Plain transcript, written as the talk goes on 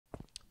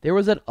There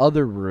was that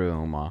other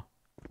room.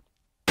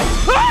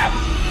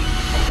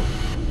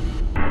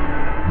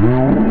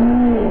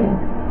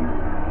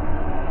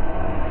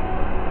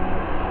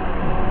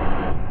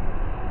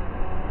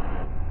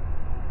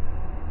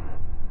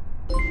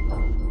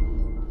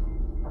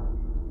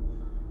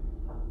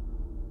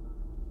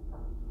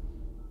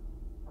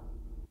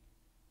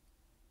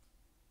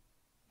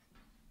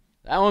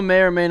 That one may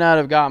or may not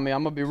have got me.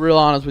 I'm going to be real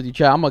honest with you,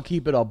 chat. I'm going to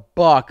keep it a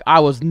buck.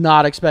 I was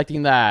not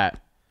expecting that.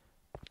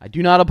 I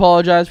do not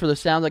apologize for the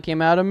sound that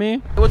came out of me.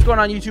 Hey, what's going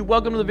on, YouTube?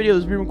 Welcome to the video.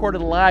 This is being recorded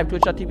live.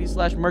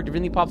 Twitch.tv/Murkedd. If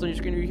anything pops on your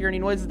screen or you hear any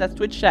noises, that's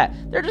Twitch chat.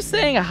 They're just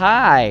saying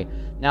hi.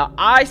 Now,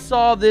 I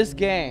saw this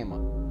game.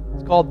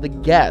 It's called The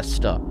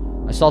Guest.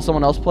 I saw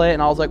someone else play it,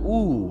 and I was like,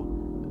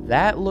 ooh,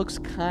 that looks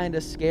kind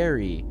of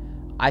scary.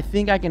 I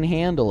think I can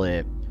handle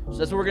it. So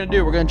that's what we're going to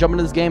do. We're going to jump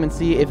into this game and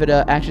see if it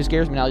actually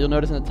scares me. Now, you'll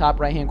notice in the top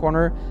right-hand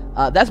corner,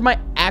 that's my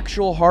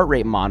actual heart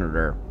rate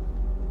monitor.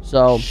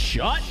 So,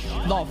 shut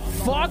the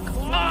fuck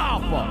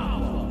up!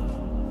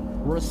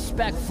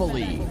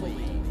 Respectfully.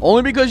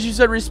 Only because you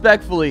said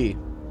respectfully.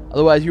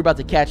 Otherwise, you're about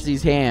to catch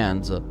these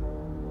hands.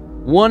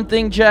 One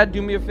thing, chat,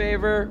 do me a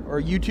favor,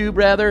 or YouTube,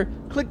 rather.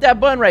 Click that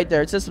button right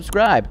there. It says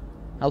subscribe.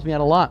 Helps me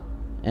out a lot.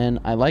 And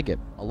I like it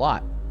a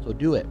lot. So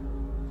do it.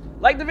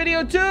 Like the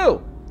video,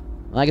 too!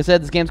 Like I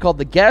said, this game's called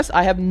The Guest.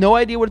 I have no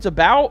idea what it's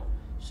about.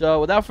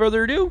 So, without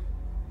further adu,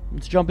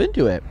 let's jump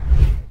into it.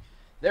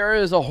 There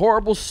is a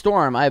horrible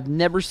storm. I have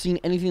never seen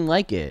anything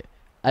like it.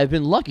 I've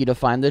been lucky to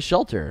find this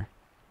shelter.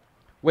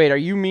 Wait, are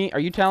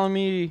you telling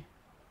me?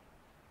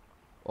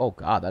 Oh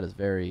god, that is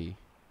very...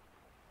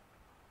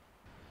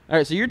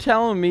 Alright, so you're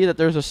telling me that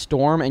there's a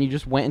storm and you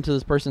just went into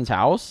this person's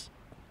house?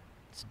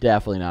 It's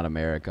definitely not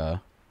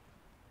America.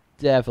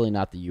 Definitely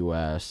not the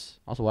US.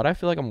 Also, why do I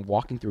feel like I'm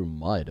walking through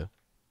mud?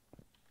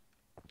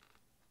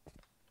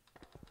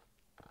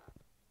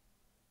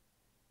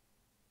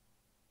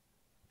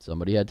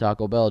 Somebody had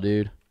Taco Bell,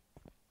 dude.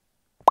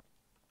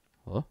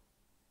 Huh?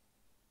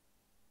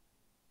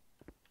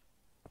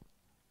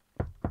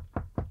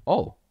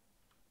 Oh.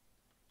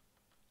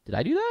 Did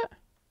I do that?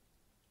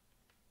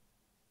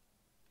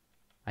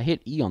 I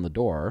hit E on the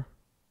door.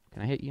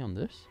 Can I hit E on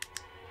this?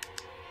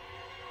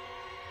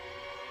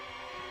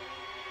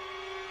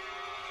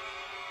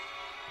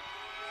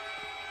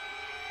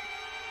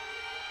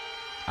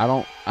 I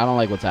don't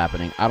like what's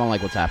happening. I don't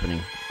like what's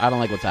happening. I don't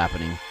like what's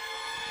happening.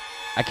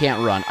 I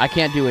can't run. I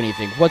can't do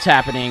anything. What's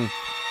happening?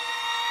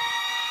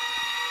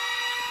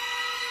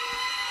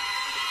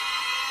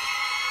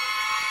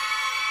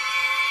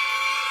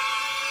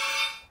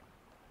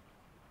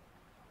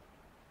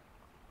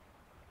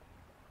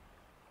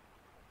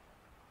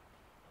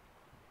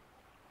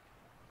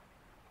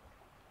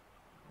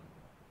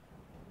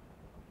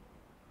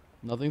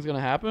 Nothing's gonna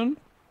happen?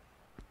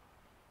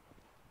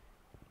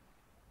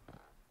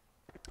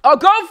 Oh,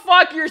 go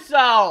fuck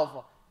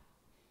yourself!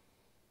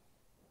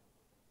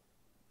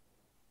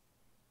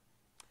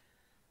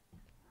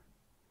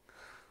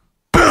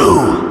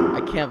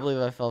 I can't believe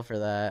I fell for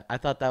that. I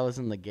thought that was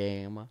in the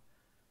game.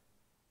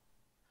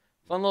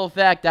 Fun little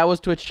fact, that was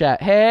Twitch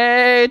chat.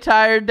 Hey,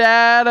 tired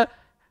dad.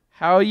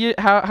 How you?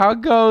 How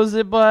goes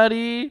it,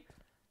 buddy?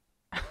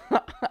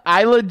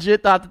 I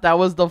legit thought that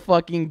was the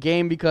fucking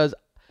game because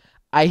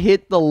I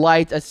hit the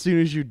lights as soon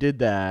as you did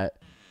that.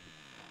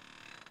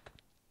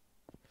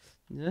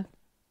 Yeah.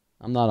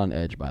 I'm not on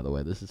edge, by the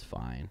way. This is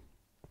fine.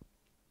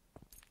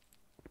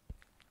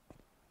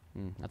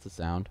 That's a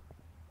sound.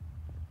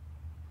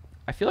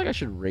 I feel like I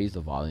should raise the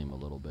volume a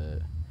little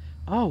bit.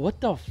 Oh, what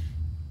the f...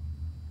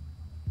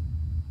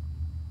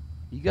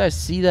 You guys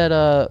see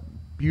that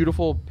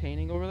beautiful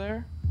painting over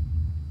there?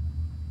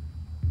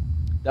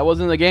 That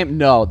wasn't the game?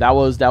 No, that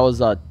was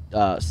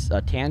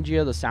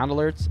Tangia, the sound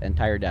alerts, and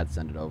Tired Dad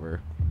sent it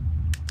over.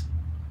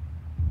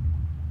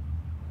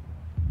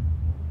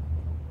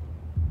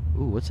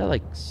 Ooh, what's that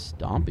like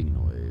stomping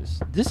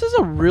noise? This is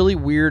a really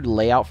weird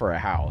layout for a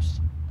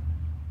house.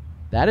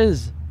 That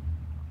is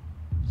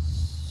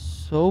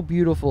so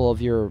beautiful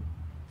of your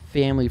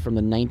family from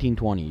the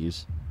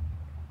 1920s.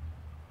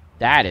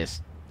 That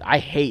is... I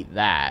hate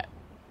that.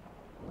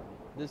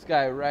 This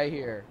guy right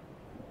here.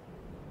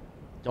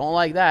 Don't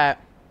like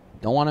that.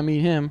 Don't want to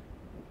meet him.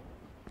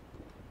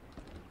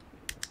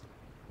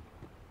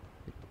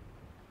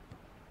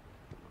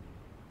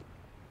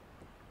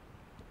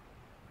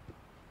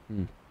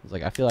 It's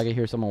like I feel like I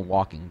hear someone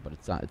walking, but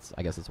it's not.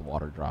 I guess it's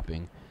water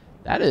dropping.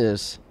 That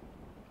is...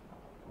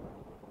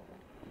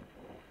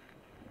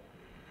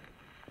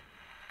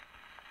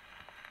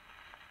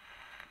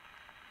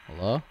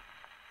 Hello?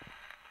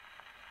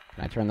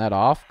 Can I turn that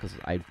off? Because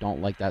I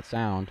don't like that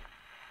sound.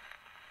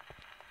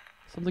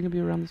 Something could be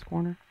around this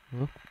corner.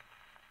 Hello?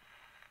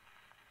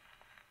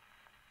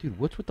 Dude,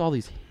 what's with all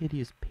these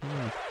hideous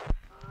paintings?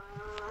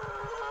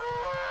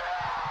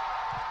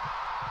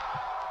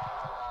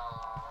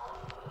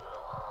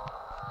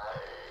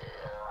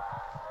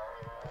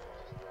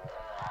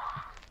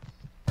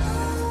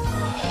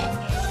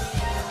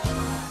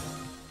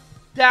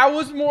 That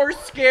was more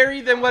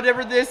scary than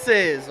whatever this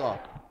is. Oh.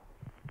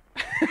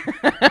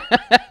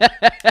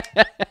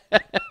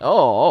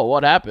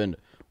 What happened?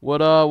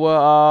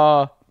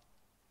 Alright,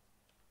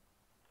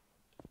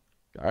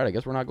 I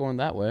guess we're not going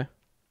that way.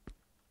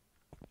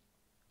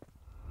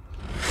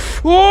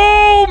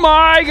 Oh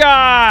my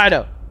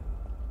god!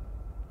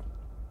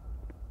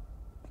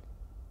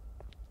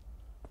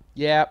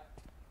 Yep.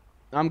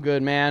 I'm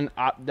good, man.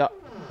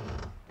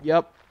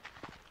 Yep.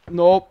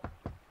 Nope.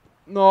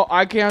 No,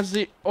 I can't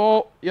see.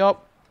 Oh, yep.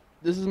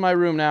 This is my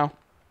room now.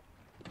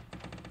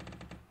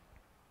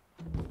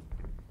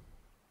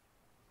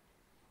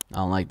 I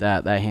don't like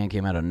that. That hand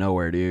came out of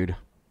nowhere, dude.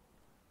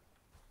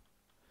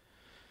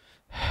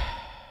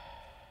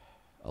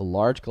 A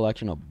large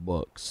collection of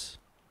books.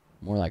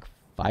 More like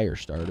fire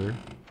starter.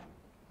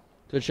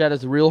 Good chat,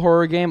 is a real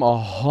horror game?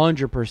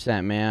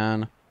 100%,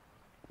 man.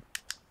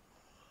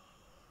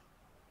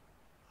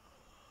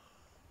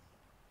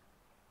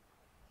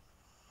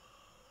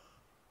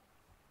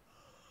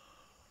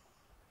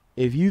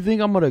 If you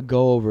think I'm gonna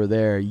go over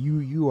there,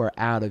 you are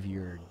out of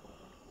your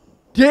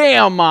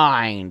damn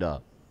mind.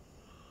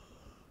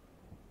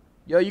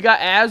 Yo, you got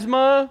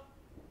asthma?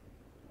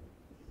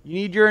 You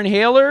need your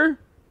inhaler?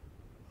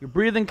 You're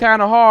breathing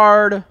kind of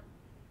hard.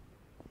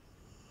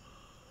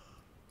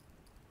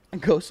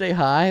 Go say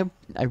hi?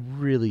 I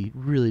really,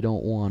 really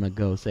don't want to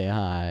go say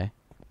hi.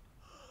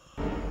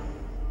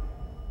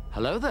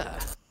 Hello there.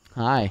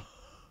 Hi.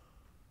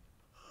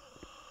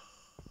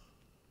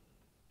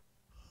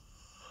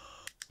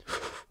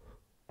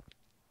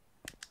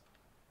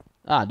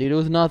 Ah, dude, it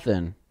was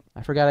nothing.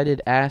 I forgot I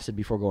did acid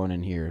before going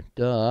in here.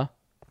 Duh.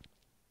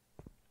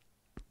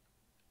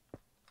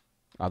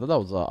 I thought that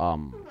was a,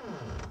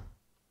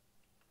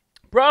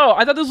 Bro,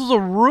 I thought this was a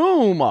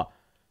room.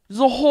 This is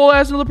a whole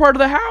ass another part of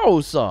the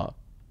house.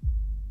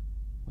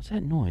 What's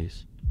that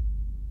noise?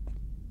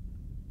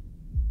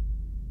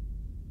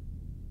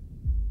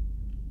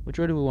 Which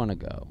way do we want to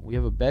go? We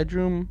have a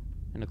bedroom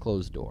and a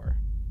closed door.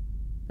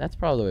 That's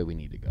probably the way we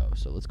need to go.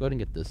 So let's go ahead and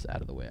get this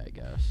out of the way, I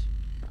guess.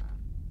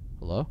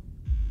 Hello?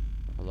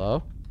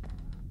 Hello?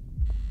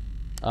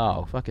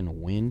 Oh,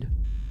 fucking wind.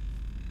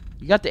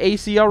 You got the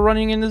ACL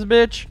running in this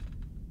bitch?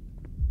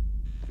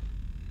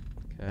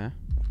 Okay.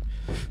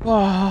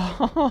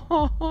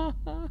 Oh.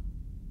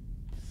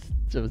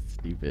 So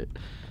stupid.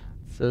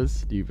 So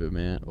stupid,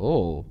 man.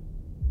 Oh.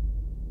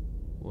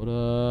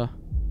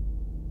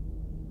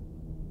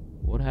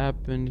 What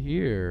happened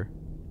here?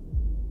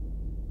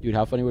 Dude,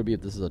 how funny would it be if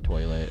this is a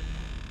toilet?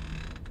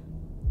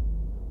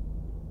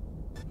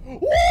 Woo!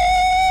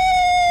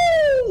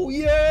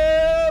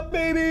 Yeah,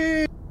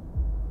 baby!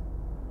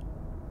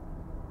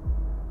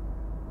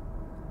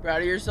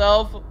 Proud of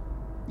yourself?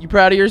 You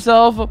proud of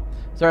yourself?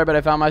 Sorry, but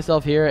I found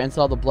myself here and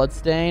saw the blood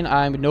stain.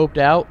 I'm noped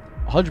out.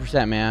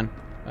 100%, man.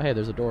 Oh, hey,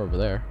 there's a door over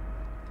there.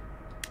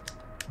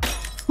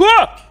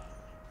 Ah!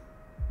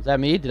 Was that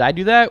me? Did I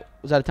do that?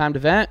 Was that a time to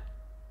vent?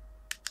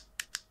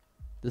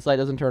 This light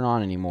doesn't turn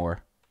on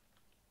anymore.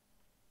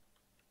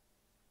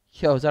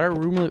 Yo, is that our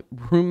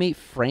roommate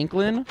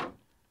Franklin?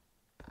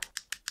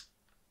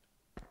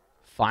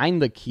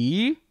 Find the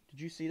key? Did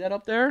you see that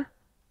up there?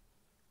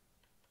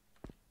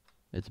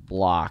 It's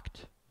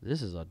blocked.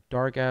 This is a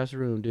dark-ass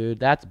room, dude.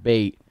 That's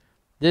bait.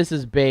 This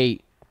is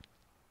bait.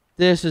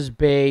 This is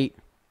bait.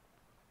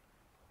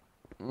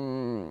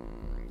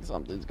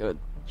 Something's gonna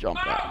jump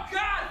out. Oh,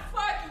 God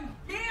fucking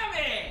damn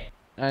it!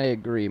 I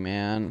agree,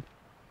 man.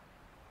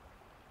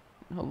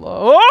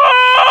 Hello?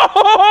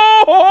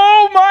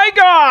 Oh my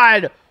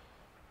God!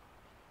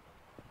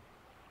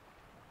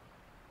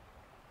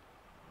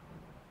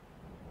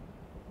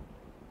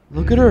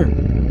 Look at her.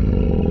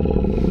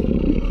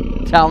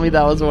 Tell me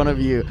that was one of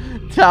you.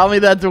 Tell me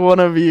that's one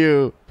of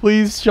you.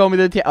 Please show me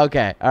the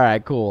okay. All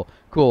right, cool.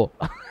 Cool.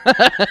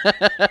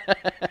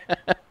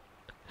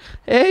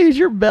 Hey, is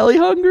your belly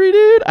hungry,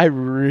 dude? I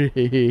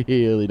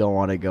really don't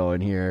want to go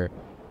in here.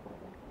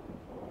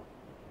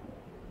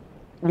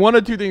 One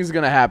of two things is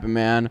going to happen,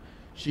 man.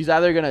 She's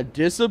either going to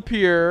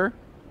disappear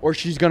or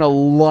she's going to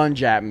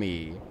lunge at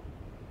me.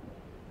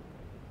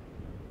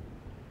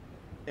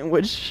 In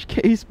which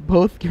case,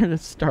 both going to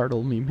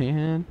startle me,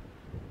 man.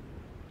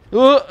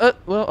 Well,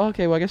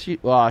 okay. Well, I guess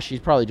she's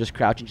probably just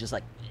crouching, just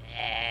like,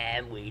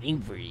 I'm waiting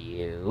for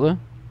you.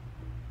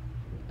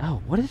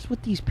 Oh, what is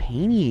with these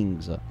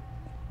paintings?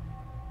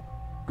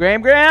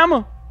 Graham?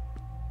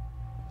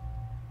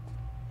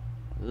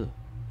 Ugh.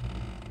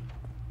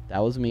 That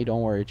was me.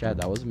 Don't worry, Chad.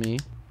 That was me.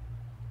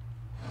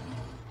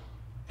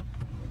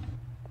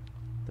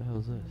 What the hell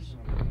is this?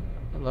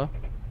 Hello?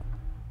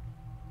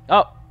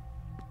 Oh!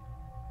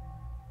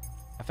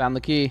 I found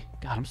the key.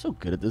 God, I'm so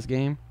good at this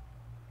game.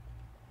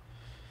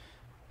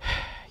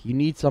 You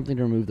need something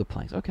to remove the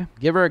planks. Okay.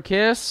 Give her a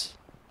kiss.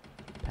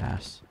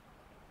 Pass.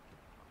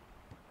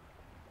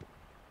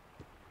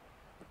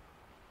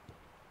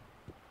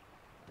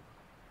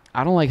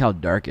 I don't like how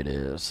dark it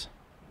is.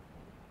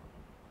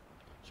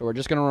 So we're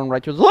just going to run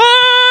right to the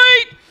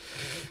light!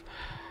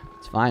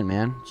 It's fine,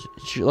 man.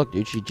 Look,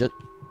 dude, she just...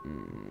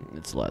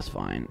 it's less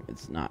fine.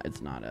 It's not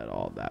at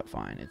all that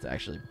fine. It's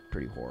actually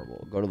pretty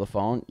horrible. Go to the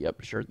phone.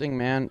 Yep, sure thing,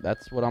 man.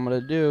 That's what I'm going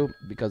to do.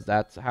 Because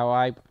that's how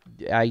I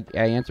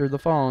answer the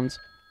phones.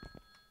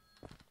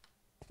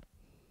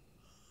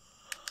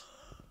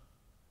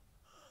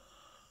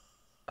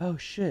 Oh,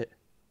 shit.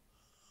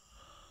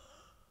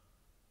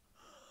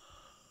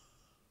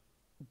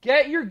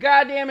 Get your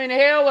goddamn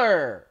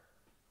inhaler!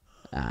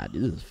 Ah,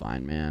 dude, this is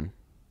fine, man.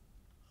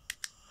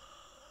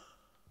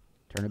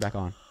 Turn it back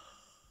on.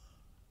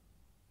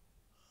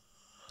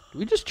 Do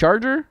we just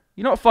charge her?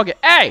 You know what? Fuck it.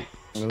 Hey!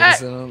 It Hey!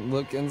 doesn't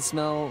look and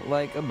smell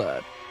like a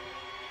butt.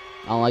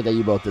 I don't like that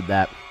you both did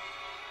that.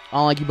 I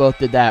don't like you both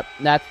did that.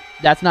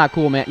 That's not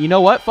cool, man. You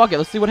know what? Fuck it.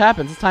 Let's see what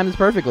happens. Let's time this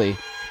perfectly.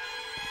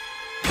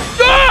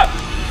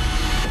 Ah!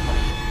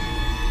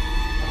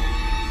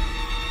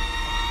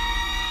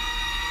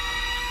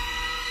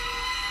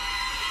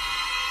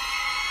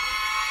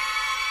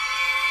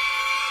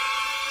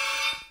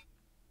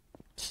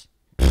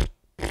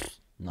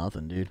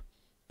 Nothing, dude.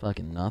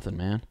 Fucking nothing,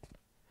 man.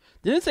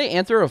 Didn't it say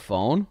answer a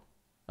phone?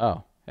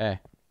 Oh, hey.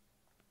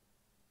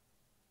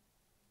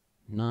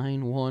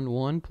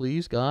 911,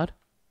 please, God.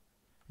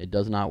 It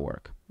does not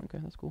work. Okay,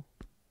 that's cool.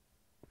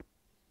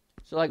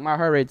 So, like, my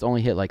heart rate's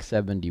only hit, like,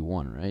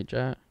 71, right,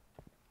 chat?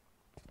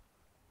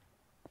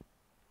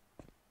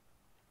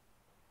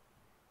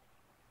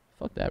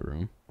 Fuck that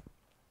room.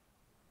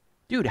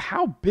 Dude,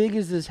 how big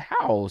is this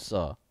house?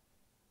 Who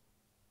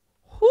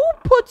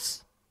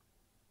puts...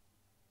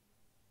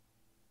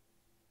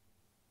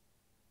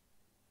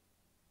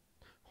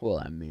 Well,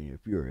 I mean,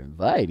 if you're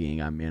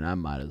inviting, I mean, I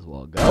might as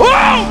well go.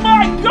 Oh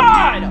my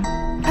God!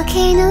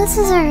 Okay, I know this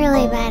is a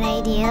really bad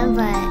idea,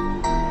 but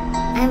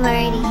I'm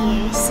already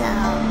here, so...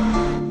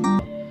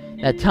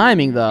 That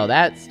timing, though,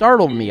 that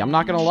startled me. I'm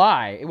not gonna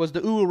lie. It was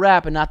the ooh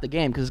rap and not the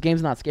game, because the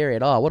game's not scary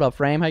at all. What up,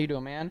 Frame? How you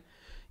doing, man?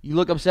 You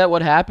look upset.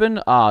 What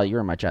happened? You're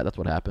in my chat. That's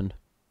what happened.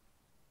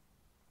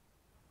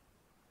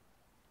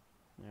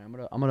 Yeah,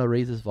 I'm gonna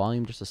raise this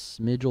volume just a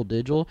smidgel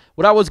digel.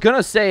 What I was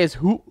gonna say is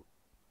who...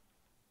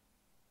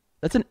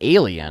 That's an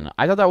alien.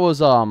 I thought that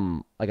was,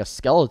 like a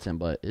skeleton,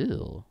 but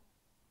ew.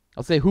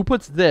 I'll say, who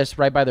puts this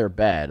right by their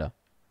bed?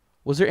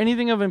 Was there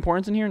anything of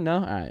importance in here? No?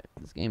 Alright.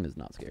 This game is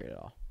not scary at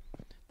all.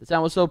 The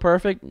sound was so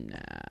perfect? Nah,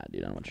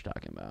 dude, I don't know what you're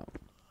talking about.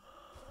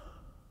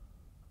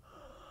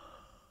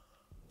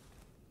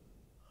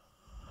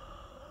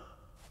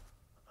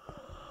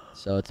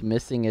 So it's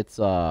missing its,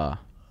 okay.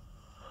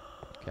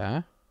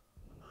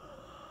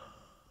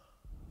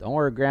 Don't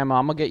worry, Grandma.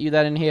 I'm gonna get you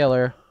that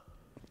inhaler.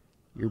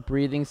 Your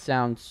breathing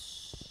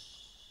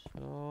sounds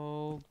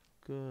so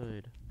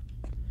good.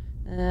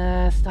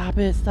 Stop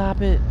it,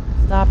 stop it.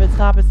 Stop it,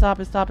 stop it, stop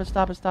it, stop it,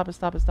 stop it, stop it,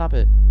 stop it, stop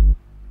it.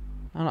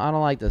 I don't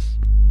like this.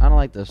 I don't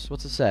like this.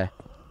 What's it say?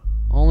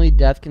 Only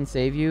death can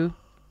save you?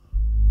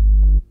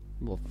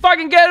 Well,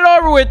 fucking get it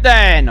over with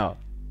then!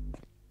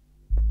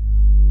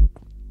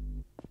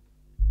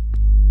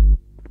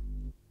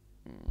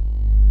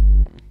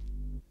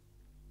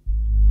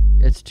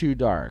 It's too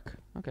dark.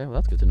 Okay, well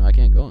that's good to know. I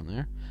can't go in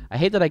there. I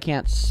hate that I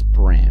can't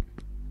sprint.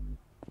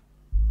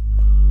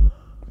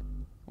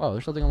 Whoa,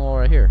 there's something on the wall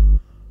right here.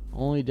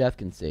 Only death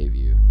can save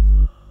you.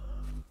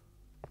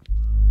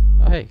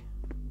 Oh, hey.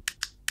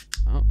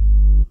 Oh.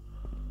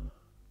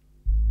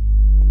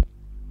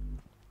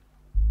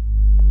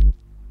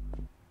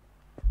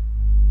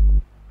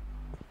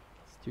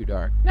 It's too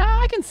dark.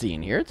 Nah, I can see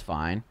in here. It's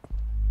fine.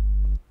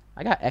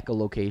 I got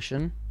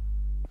echolocation.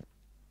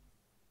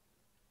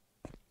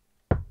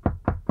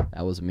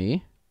 That was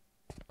me.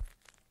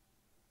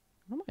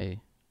 What am I?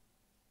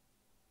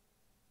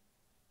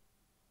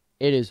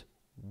 It is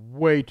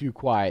way too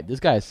quiet. This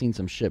guy has seen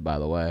some shit, by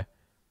the way.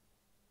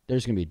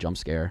 There's gonna be a jump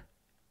scare.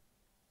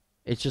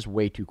 It's just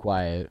way too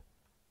quiet.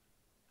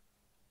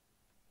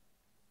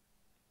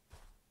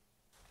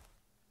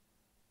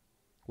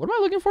 What am I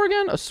looking for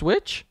again? A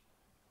switch?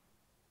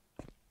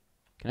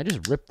 Can I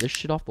just rip this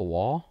shit off the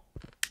wall?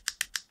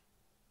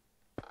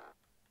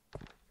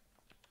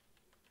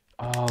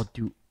 Oh,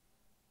 dude.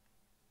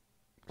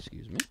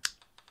 Excuse me?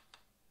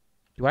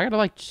 Do I gotta,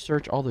 like,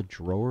 search all the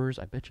drawers?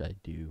 I bet you I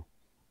do.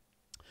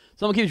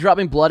 Someone keeps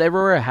dropping blood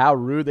everywhere. How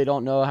rude. They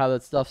don't know how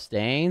that stuff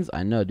stains.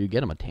 I know, dude.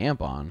 Get him a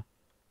tampon.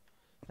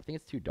 I think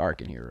it's too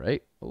dark in here,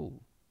 right? Oh.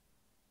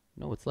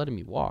 No, it's letting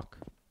me walk.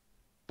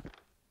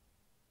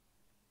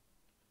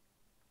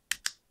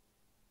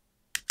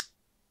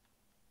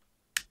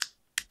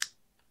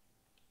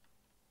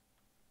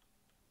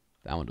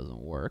 That one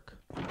doesn't work.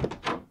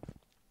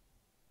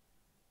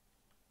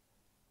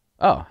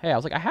 Oh, hey, I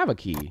was like, I have a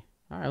key.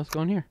 All right, let's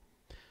go in here.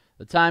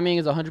 The timing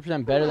is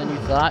 100% better than you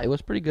thought. It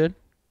was pretty good.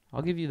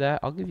 I'll give you that.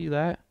 I'll give you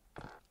that.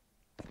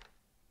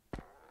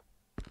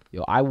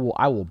 Yo, I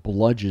will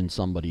bludgeon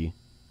somebody.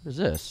 What is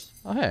this?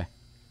 Oh, hey.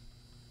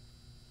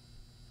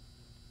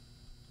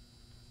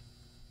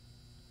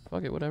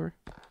 Fuck it, whatever.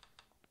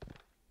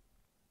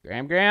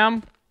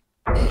 Graham?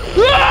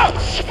 Ah!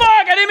 Fuck!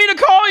 I didn't mean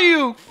to call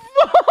you!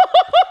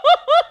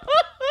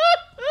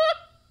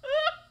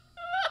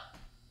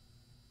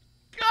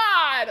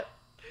 God!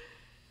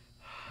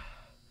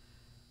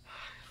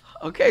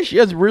 Okay, she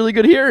has really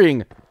good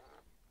hearing.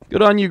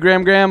 Good on you,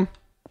 Graham.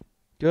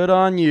 Good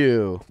on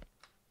you.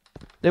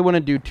 They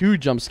wouldn't do 2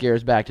 jump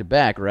scares back to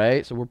back,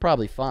 right? So we're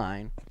probably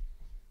fine.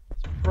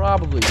 It's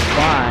probably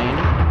fine.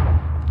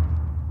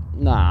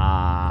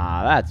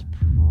 Nah, that's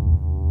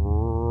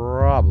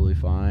probably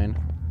fine.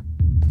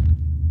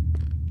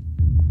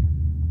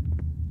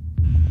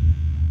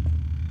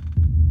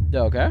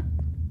 Okay.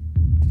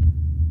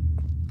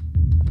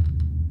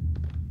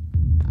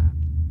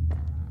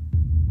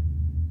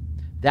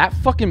 That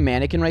fucking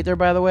mannequin right there,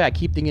 by the way, I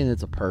keep thinking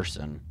it's a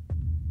person.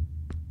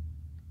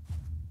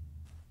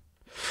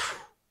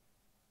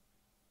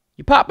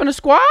 You popping a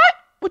squat?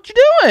 What you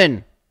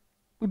doing?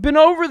 We've been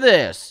over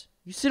this.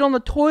 You sit on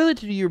the toilet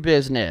to do your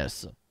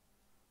business.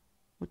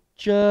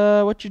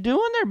 What you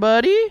doing there,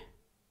 buddy?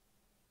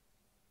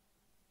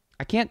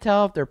 I can't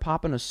tell if they're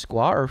popping a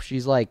squat or if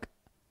she's like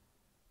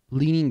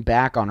leaning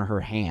back on her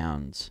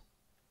hands.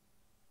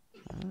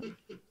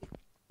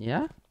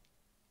 Yeah?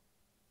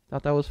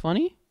 Thought that was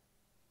funny?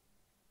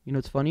 You know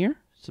what's funnier?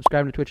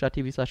 Subscribe to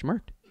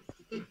twitch.tv/Murkedd.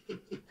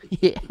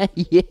 Yeah,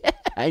 yeah,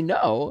 I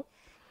know.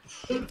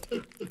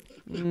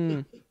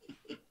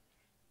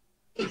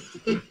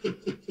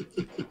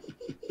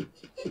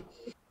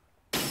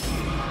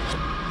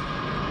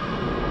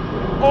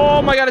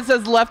 Oh my god, it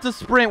says left to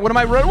sprint. What am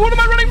I running? What am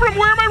I running from?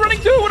 Where am I running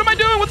to? What am I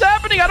doing? What's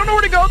happening? I don't know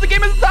where to go. The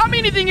game hasn't taught me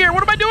anything here.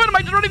 What am I doing? Am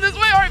I just running this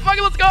way? Alright, fuck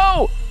it, let's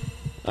go.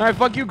 Alright,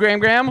 fuck you,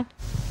 Graham.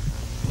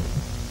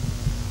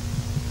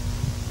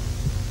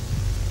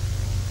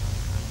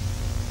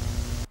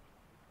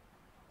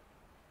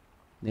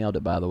 Nailed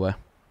it, by the way.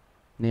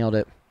 Nailed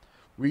it.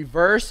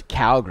 Reverse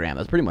cowgram.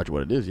 That's pretty much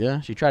what it is,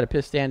 yeah? She tried to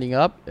piss standing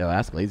up. Oh,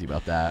 ask lazy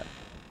about that.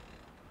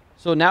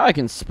 So now I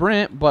can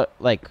sprint, but,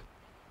 like,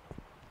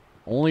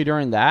 only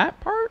during that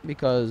part?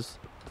 Because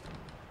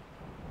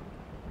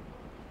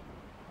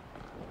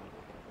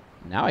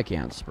now I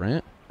can't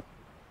sprint.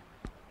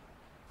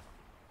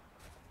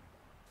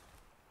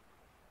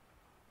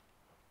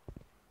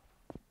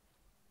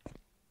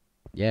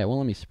 Yeah, it won't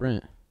let me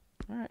sprint.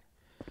 Alright.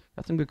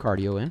 Got some good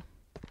cardio in.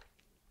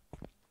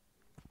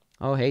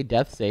 Oh, hey,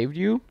 death saved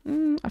you?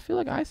 I feel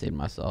like I saved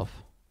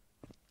myself.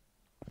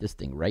 This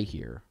thing right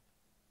here.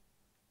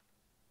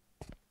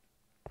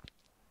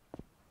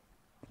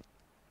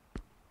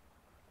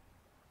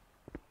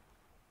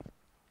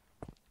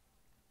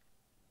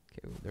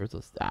 Okay, there's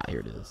a... Ah,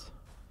 here it is.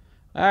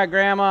 Alright,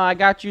 Grandma, I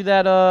got you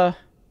that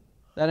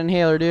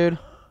inhaler, dude.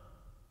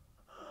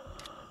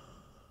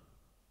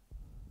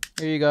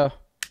 Here you go.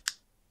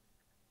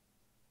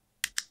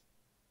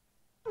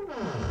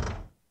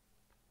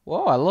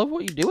 Whoa, I love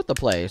what you do with the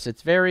place.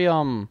 It's very,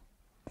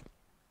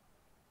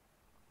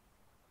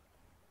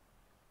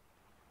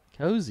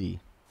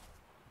 cozy.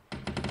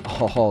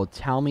 Oh,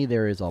 tell me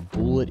there is a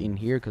bullet in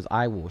here, because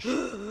I will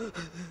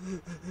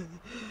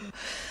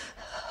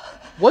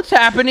What's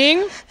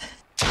happening?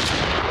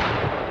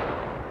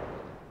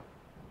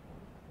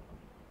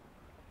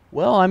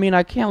 Well, I mean,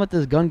 I can't let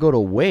this gun go to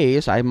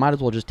waste. I might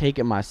as well just take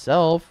it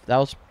myself. That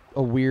was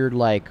a weird,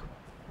 like...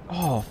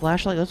 Oh,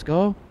 flashlight, let's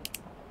go.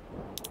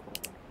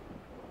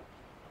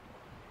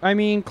 I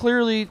mean,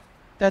 clearly,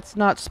 that's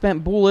not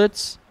spent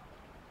bullets.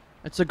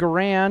 It's a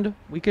Garand.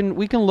 We can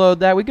load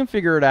that. We can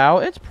figure it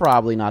out. It's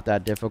probably not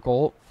that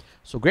difficult.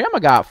 So Grandma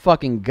got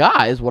fucking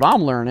guys, what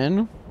I'm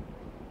learning.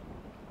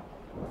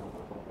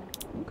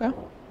 Okay.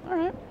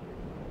 Alright.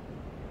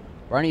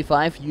 Barney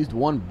Fife used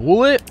one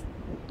bullet?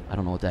 I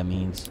don't know what that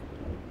means.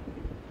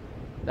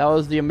 That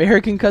was the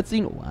American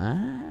cutscene?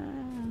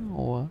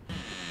 Wow.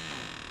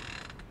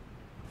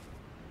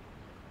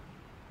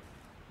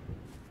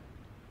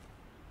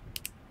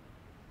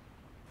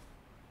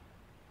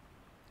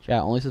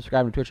 Chat, only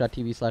subscribe to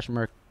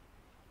twitch.tv/Murkedd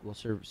will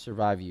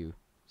survive you.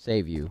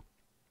 Save you.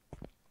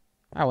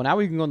 Alright, well now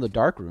we can go in the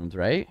dark rooms,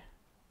 right?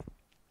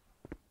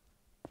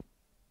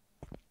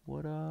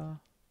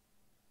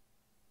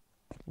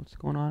 What's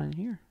going on in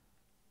here?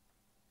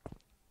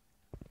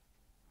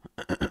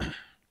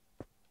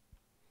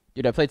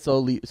 Dude, I played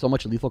so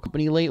much Lethal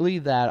Company lately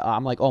that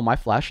I'm like, oh, my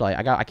flashlight,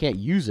 I can't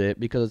use it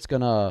because it's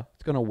gonna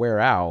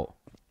wear out.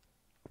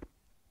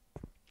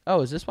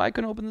 Oh, is this why I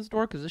couldn't open this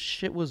door? Because this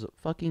shit was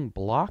fucking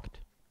blocked?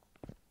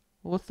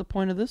 Well, what's the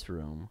point of this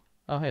room?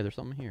 Oh, hey, there's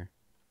something here.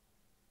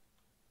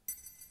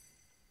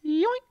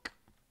 Yoink!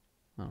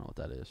 I don't know what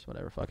that is.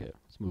 Whatever, fuck it.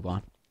 Let's move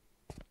on.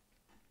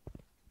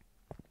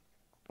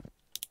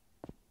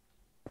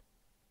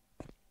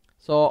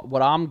 So,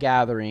 what I'm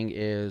gathering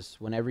is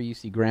whenever you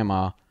see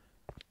Grandma,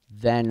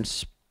 then...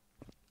 Thought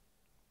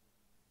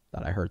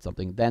I heard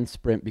something. Then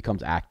sprint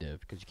becomes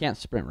active. Because you can't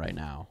sprint right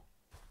now.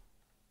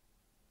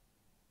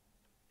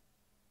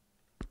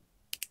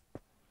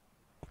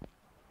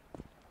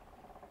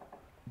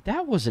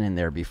 That wasn't in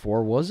there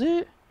before, was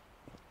it?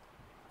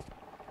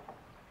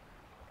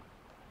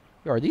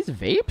 Yo, are these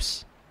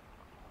vapes?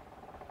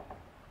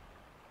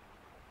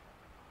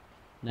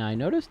 Now, I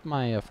noticed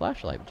my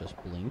flashlight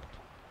just blinked.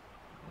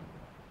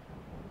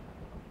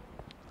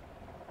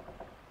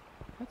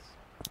 That's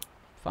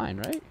fine,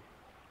 right?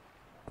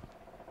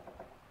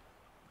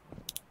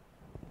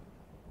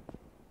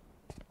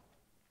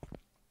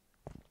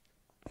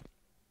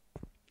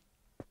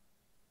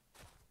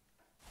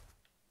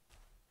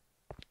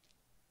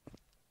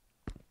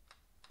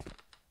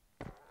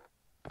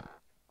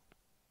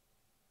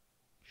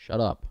 Shut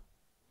up.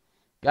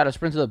 Gotta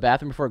sprint to the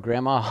bathroom before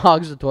Grandma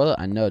hogs the toilet.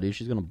 I know, dude.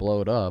 She's gonna blow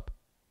it up.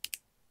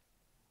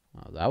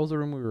 Oh, that was the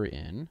room we were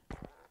in.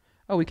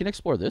 Oh, we can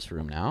explore this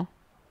room now.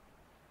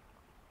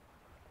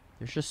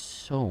 There's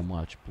just so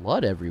much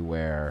blood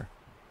everywhere.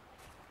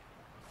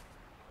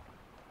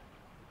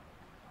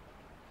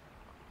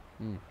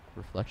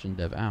 Reflection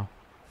dev. Ow.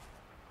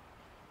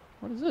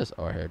 What is this?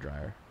 Oh, a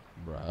hairdryer.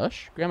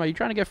 Brush. Grandma, you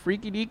trying to get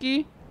freaky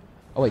deaky?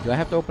 Oh, wait. Do I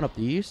have to open up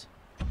these?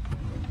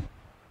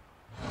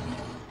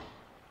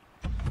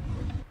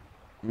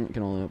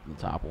 Can only open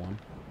the top one.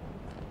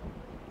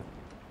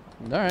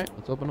 Alright,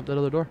 let's open up that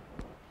other door.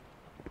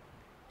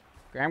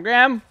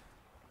 Gram!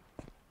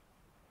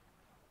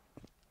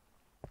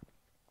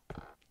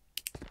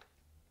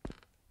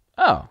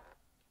 Oh.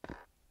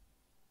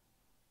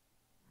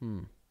 I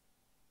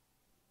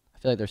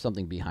feel like there's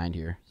something behind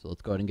here, so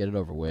let's go ahead and get it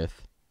over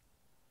with.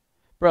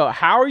 Bro,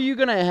 how are you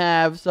gonna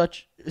have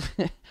such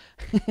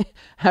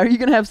how are you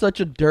gonna have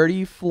such a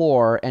dirty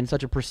floor and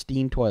such a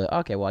pristine toilet?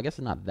 Okay, well I guess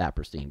it's not that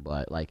pristine,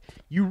 but like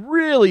you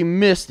really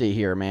missed it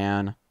here,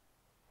 man.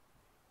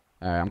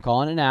 Alright, I'm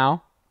calling it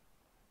now.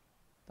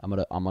 I'm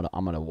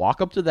gonna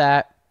walk up to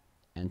that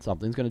and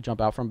something's gonna jump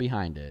out from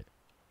behind it.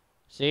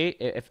 See,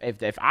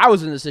 if I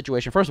was in this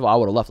situation, first of all, I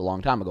would have left a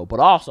long time ago, but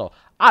also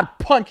I'd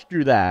punch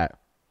through that.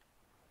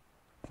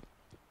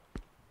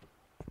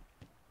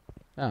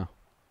 Oh.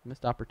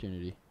 Missed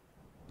opportunity.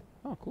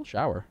 Oh, cool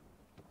shower.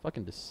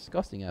 Fucking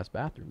disgusting ass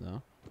bathroom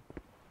though.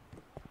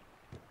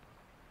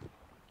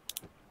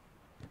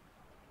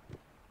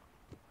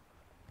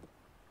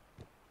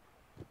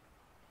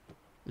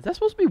 Is that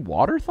supposed to be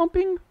water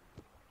thumping?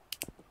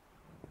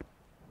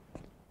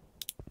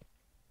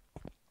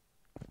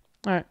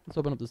 Alright, let's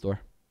open up this door.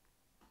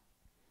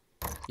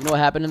 You know what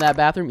happened in that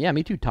bathroom? Yeah,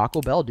 me too. Taco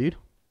Bell, dude.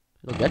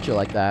 It'll get you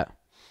like that.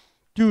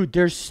 Dude,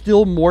 there's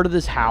still more to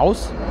this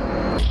house?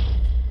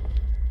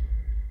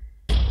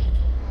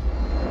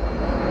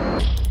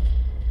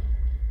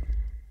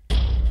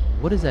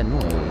 What is that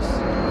noise?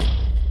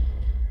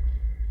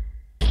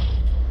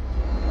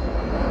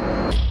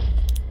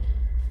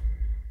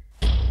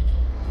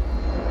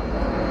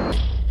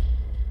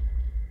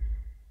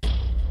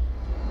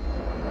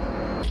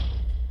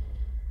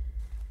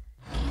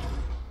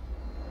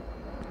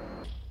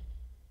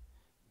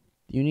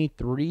 You need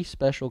 3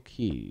 special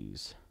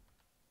keys.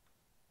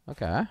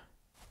 Okay. It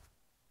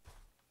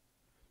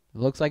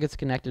looks like it's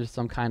connected to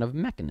some kind of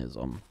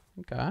mechanism.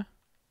 Okay.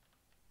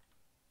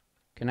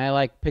 Can I,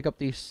 like, pick up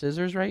these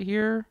scissors right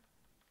here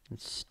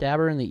and stab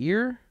her in the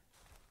ear?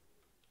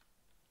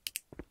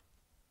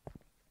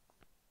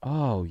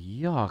 Oh,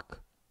 yuck.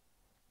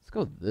 Let's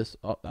go this.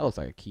 Oh, that looks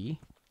like a key.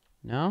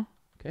 No?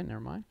 Okay, never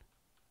mind.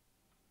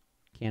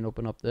 Can't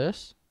open up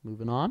this.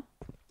 Moving on.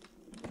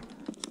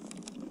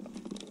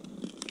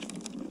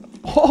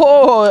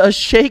 Oh, a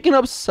shaken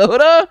up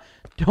soda?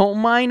 Don't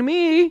mind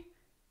me.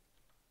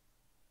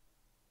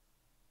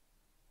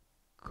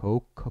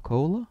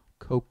 Coca-Cola?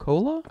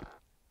 Coca-Cola?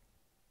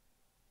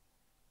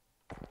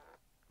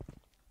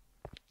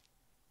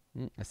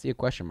 I see a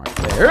question mark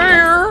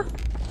there.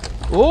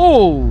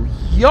 Oh,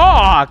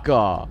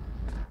 yuck!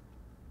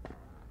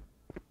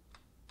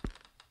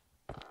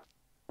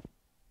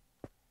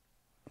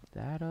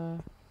 That,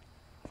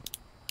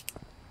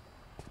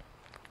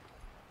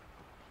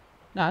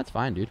 Nah, that's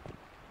fine, dude.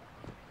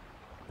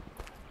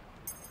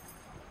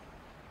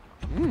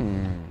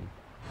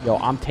 Yo,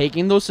 I'm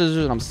taking those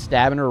scissors and I'm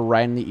stabbing her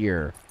right in the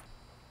ear.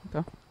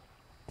 Okay.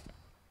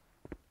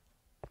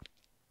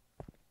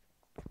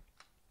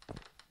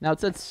 Now, it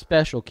said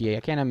special key. I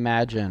can't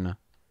imagine...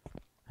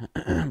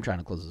 I'm trying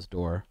to close this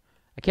door.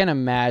 I can't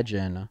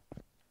imagine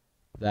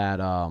that,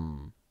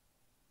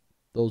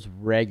 those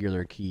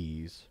regular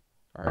keys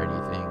are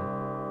anything.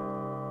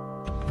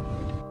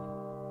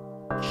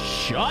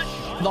 Shut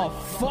the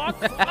fuck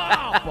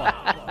up!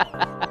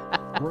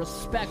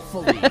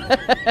 Respectfully.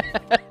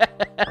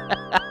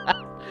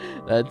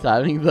 That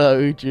timing, though,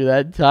 Uchu.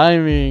 That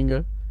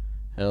timing.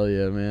 Hell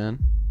yeah, man.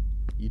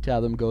 You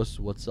tell them ghosts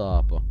what's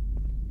up.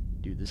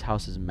 Dude, this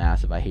house is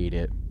massive. I hate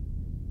it.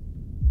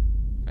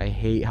 I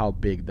hate how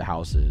big the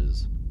house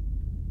is.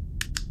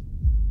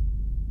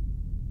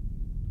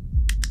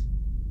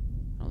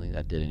 I don't think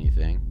that did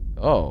anything.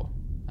 Oh,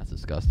 that's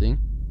disgusting.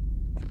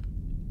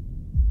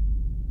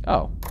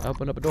 Oh, I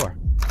opened up a door.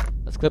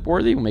 That's clip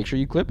worthy. We'll make sure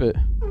you clip it.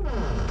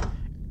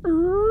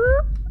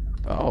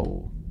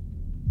 Oh.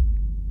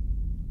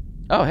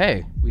 Oh,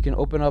 hey. We can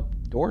open up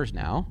doors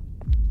now.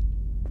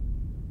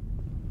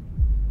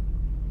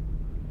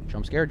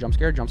 Jump scare, jump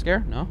scare, jump scare?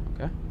 No?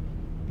 Okay.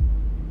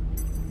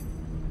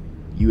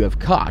 You have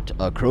caught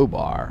a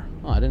crowbar.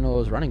 Oh, I didn't know it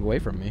was running away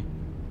from me.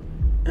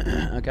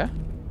 Okay.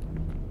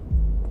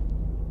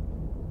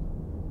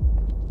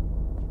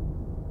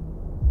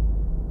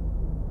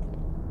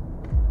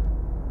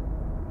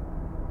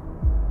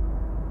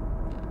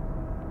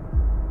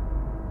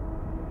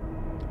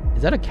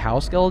 Is that a cow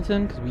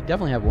skeleton? Because we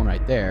definitely have one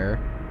right there.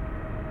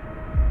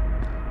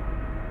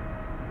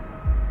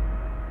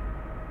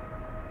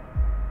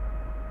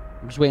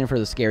 I'm just waiting for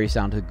the scary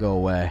sound to go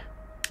away.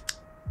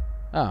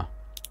 Oh.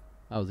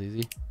 That was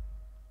easy.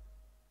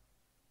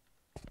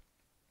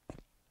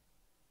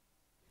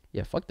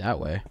 Yeah, fuck that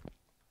way.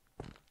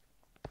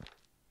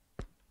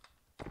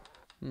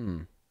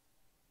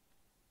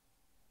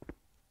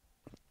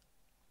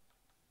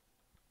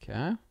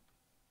 Okay.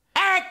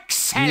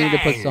 Excellent. You need to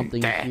put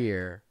something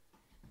here.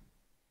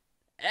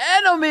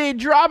 Enemy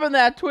dropping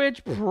that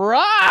Twitch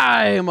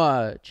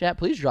Prime. Chat,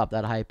 please drop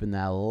that hype and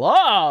that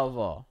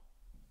love.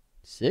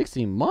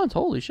 16 months.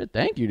 Holy shit.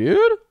 Thank you,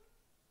 dude.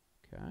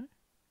 Okay.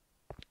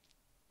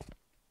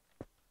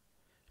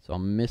 So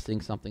I'm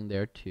missing something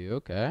there too.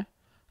 Okay.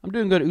 I'm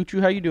doing good.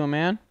 Uchu, how you doing,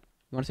 man?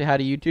 You want to say hi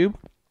to YouTube?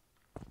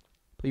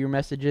 Put your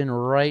message in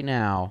right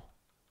now.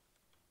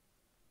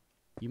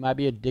 You might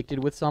be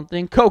addicted with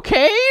something.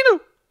 Cocaine?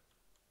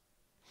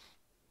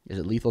 Is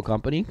it Lethal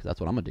Company? Because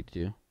that's what I'm addicted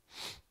to.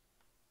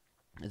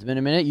 It's been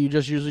a minute. You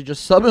just usually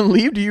just sub and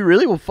leave. Do you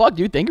really? Well, fuck,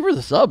 dude. Thank you for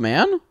the sub,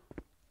 man.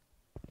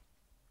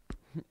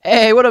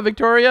 Hey, what up,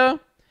 Victoria?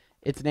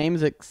 Its name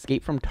is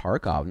Escape from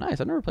Tarkov.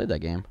 Nice. I've never played that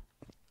game.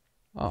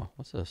 Oh,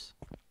 what's this?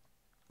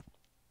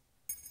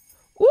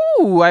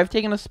 Ooh, I've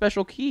taken a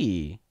special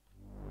key.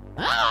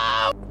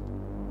 Ah!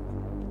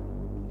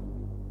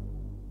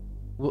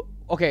 Well,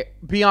 okay,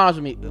 be honest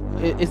with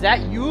me. Is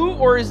that you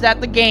or is that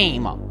the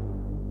game?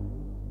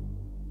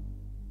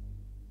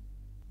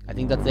 I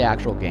think that's the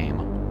actual game.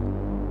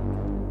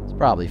 It's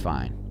probably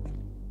fine.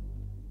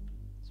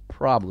 It's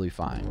probably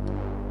fine.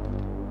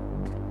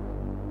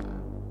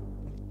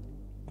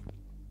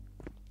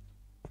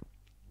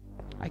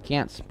 I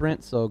can't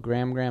sprint, so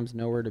Gram's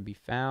nowhere to be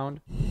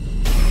found.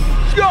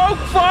 Yo,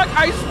 fuck!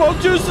 I spoke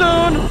too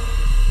soon!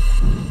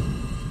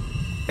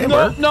 Hey,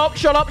 nope, nope,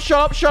 shut up, shut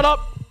up, shut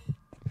up!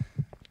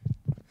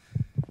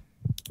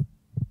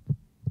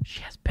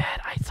 She has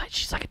bad eyesight,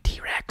 she's like a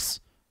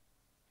T-Rex.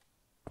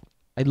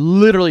 I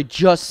literally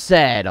just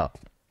said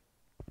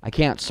I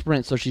can't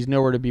sprint, so she's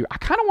nowhere to be. I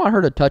kind of want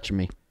her to touch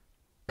me.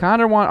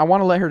 I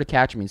want to let her to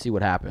catch me and see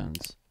what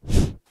happens.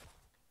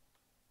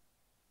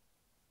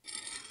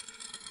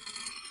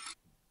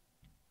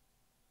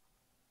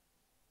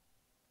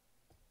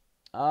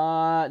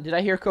 Did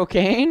I hear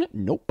cocaine?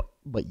 Nope.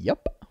 But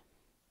yep.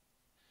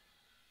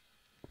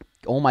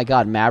 Oh my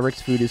god,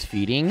 Maverick's food is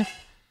feeding.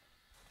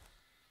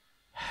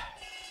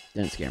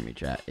 Didn't scare me,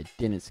 chat. It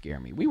didn't scare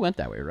me. We went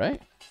that way, right?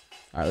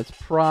 Alright, let's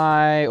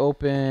pry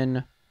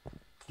open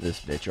this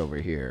bitch over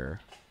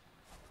here.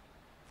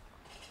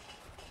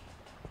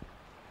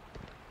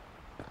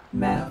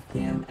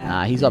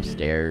 Nah, he's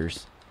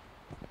upstairs.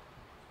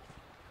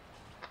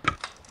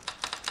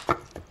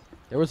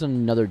 There was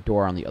another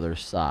door on the other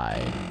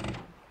side.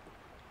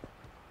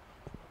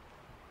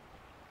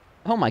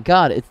 Oh my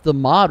god, it's the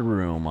mod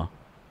room.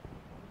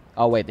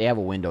 Oh wait, they have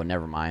a window,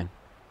 never mind.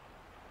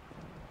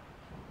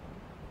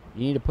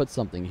 You need to put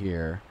something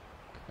here.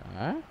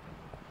 Okay.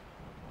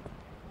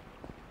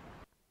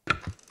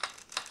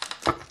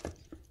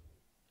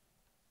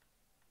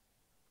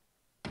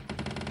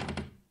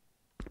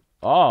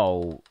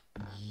 Oh,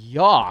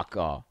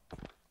 yuck.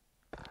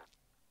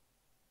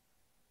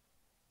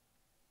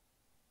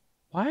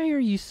 Why are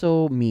you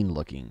so mean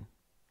looking?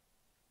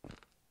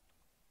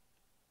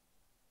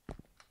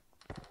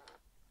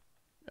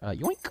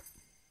 Yoink.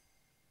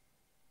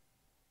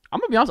 I'm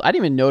gonna be honest, I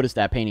didn't even notice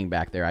that painting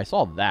back there. I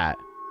saw that.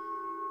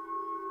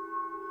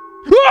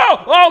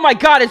 Whoa! Oh my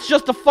god, it's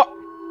just a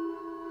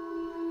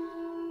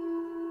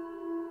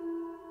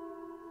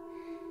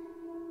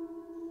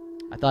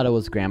I thought it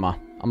was Grandma.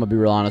 I'm gonna be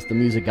real honest, the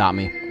music got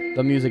me.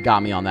 The music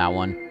got me on that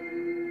one.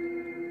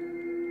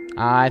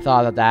 I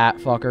thought that that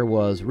fucker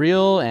was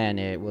real, and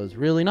it was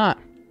really not.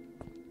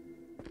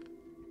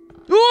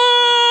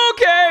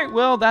 Okay,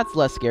 well, that's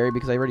less scary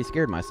because I already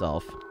scared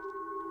myself.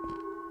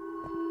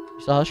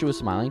 You saw how she was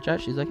smiling,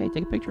 chat? She's like, hey,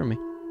 take a picture of me.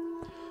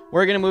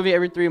 We're gonna movie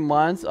every 3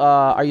 months.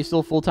 Are you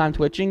still full-time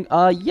twitching?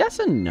 Yes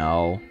and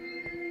no.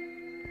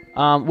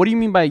 What do you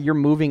mean by you're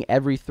moving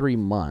every 3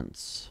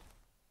 months?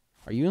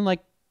 Are you in,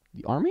 like,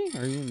 the army?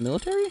 Are you in the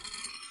military?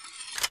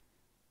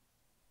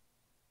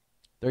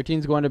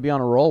 13's going to be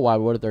on a roll. Why?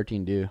 What did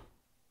 13 do?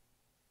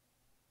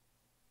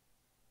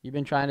 You've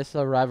been trying to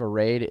survive a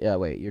raid.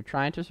 Wait, you're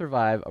trying to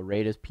survive a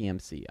raid as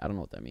PMC. I don't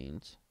know what that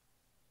means.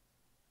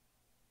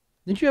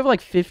 Didn't you have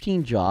like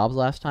 15 jobs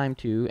last time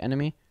too,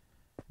 enemy?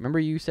 Remember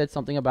you said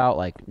something about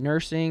like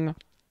nursing,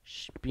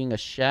 being a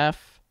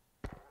chef.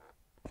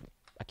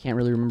 I can't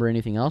really remember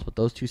anything else, but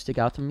those two stick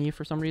out to me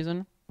for some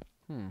reason.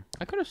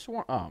 I could have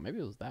sworn. Oh, maybe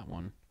it was that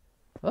one.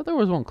 I thought there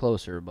was one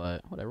closer,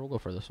 but whatever. We'll go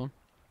for this one.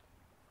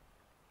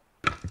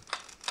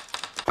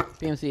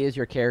 PMC is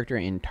your character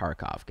in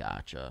Tarkov.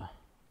 Gotcha.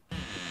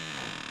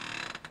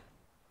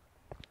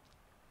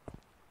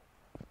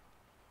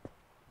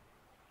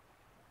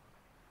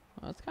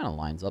 Well, that kind of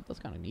lines up. That's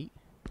kind of neat.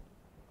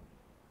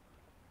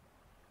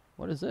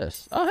 What is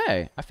this? Oh,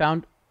 hey. I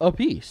found a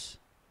piece.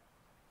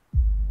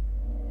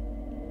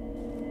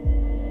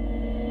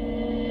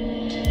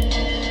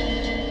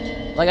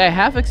 Like, I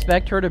half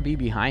expect her to be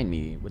behind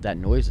me with that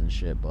noise and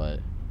shit, but...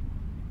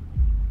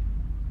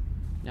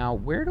 Now,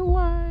 where do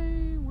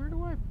I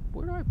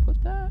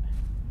put that?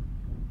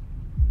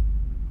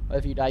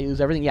 If you die, you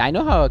lose everything. Yeah, I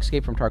know how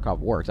Escape from Tarkov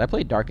works. I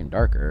played Dark and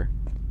Darker.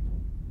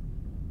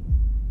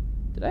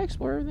 Did I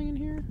explore everything in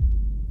here?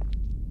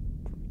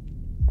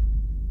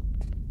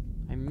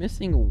 I'm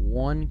missing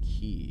one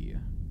key.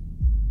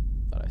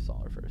 Thought I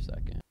saw her for a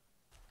second.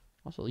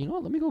 Also, you know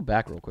what? Let me go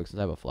back real quick since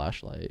I have a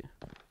flashlight.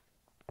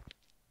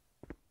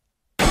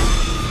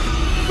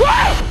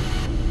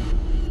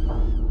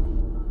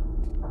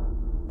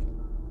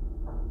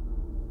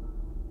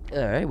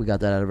 Alright, we got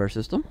that out of our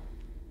system.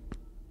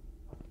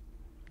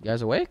 You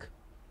guys awake?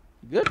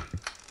 Good?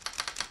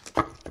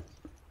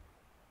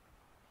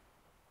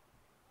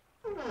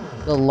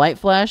 The light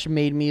flash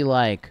made me,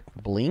 like,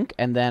 blink,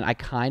 and then I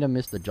kind of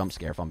missed the jump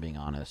scare, if I'm being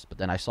honest. But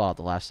then I saw it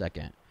the last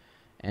second.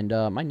 And,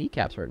 my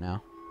kneecaps hurt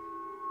now.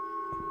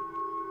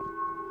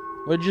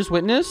 What did you just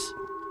witness?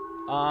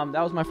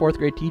 That was my 4th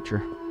grade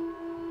teacher.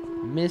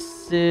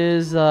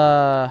 Mrs.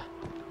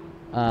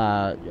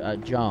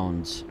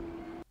 Jones.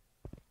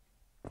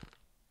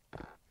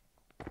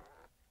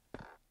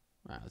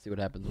 Alright, let's see what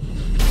happens.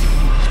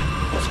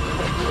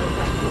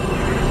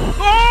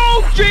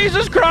 Oh,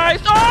 Jesus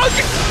Christ! Oh,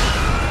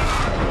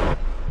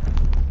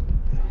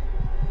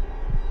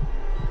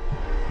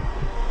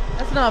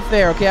 that's not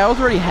fair, okay? I was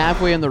already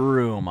halfway in the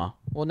room.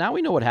 Well, now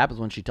we know what happens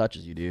when she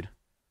touches you, dude.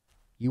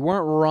 You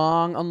weren't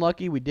wrong,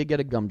 Unlucky. We did get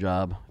a gum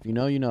job. If you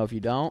know, you know. If you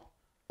don't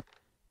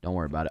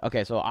worry about it.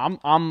 Okay, so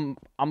I'm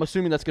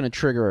assuming that's gonna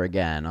trigger her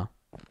again.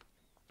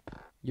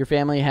 Your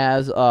family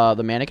has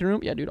the mannequin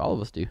room? Yeah, dude, all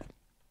of us do.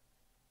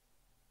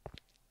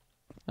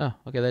 Oh,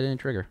 okay, that didn't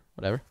trigger.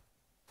 Whatever.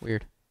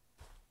 Weird.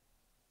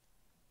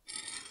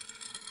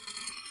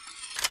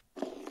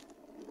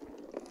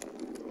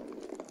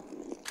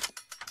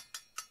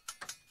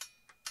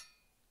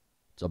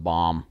 It's a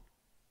bomb.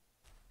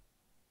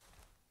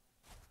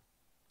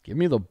 Give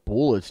me the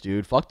bullets,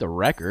 dude. Fuck the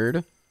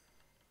record.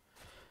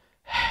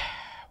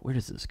 Where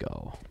does this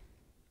go?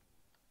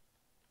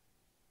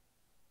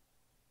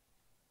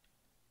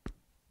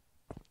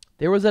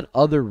 There was that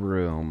other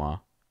room.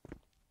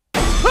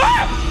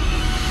 Ah!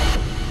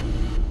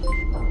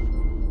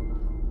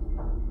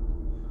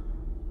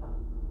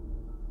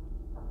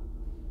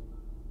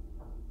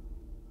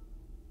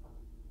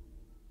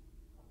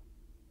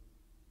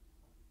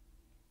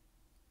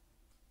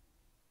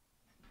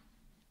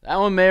 That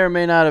one may or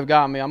may not have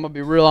got me. I'm going to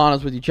be real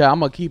honest with you, chat. I'm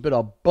going to keep it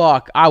a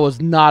buck. I was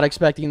not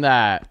expecting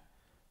that.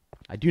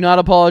 I do not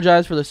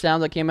apologize for the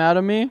sound that came out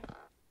of me.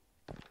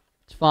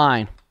 It's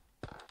fine.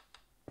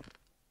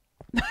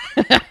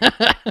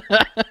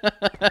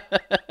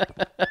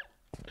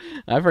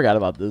 I forgot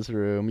about this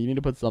room. You need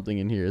to put something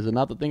in here. Is it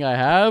not the thing I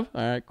have?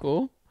 Alright,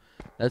 cool.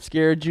 That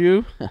scared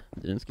you?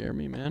 Didn't scare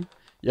me, man.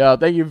 Yo,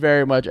 thank you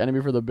very much,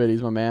 Enemy, for the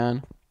biddies, my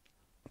man.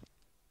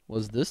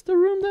 Was this the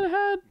room that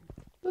had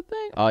the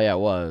thing? Oh, yeah, it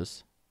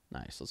was.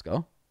 Nice, let's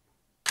go.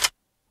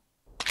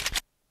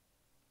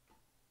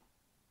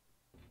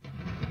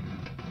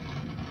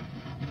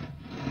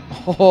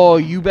 Oh,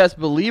 you best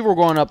believe we're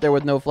going up there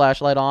with no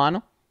flashlight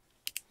on.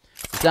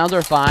 The sounds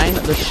are fine.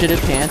 The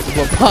shitted pants is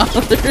what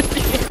bothers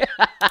me.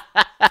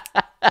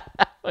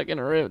 Fucking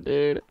rip,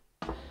 dude.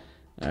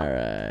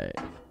 Alright.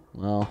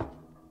 Well,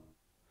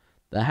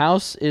 the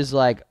house is,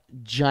 like,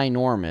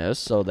 ginormous,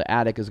 so the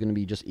attic is going to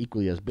be just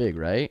equally as big,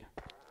 right?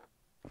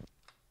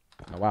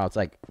 Oh, wow, it's,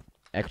 like,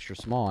 extra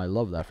small. I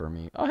love that for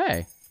me. Oh,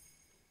 hey.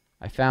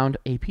 I found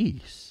a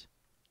piece.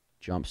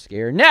 Jump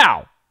scare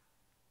now!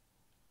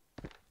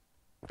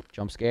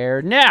 Jump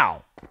scare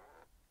now!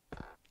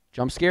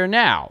 Jump scare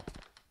now!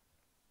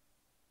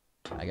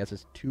 I guess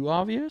it's too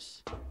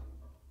obvious.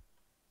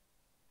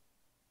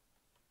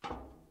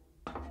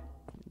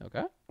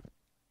 Okay.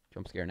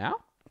 Jump scare now?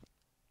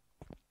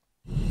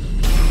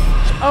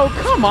 Oh,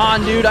 come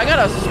on, dude. I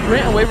gotta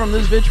sprint away from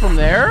this bitch from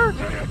there?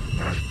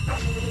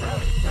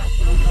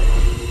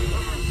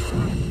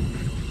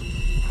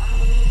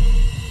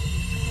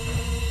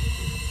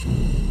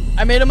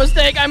 I made a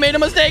mistake. I made a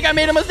mistake. I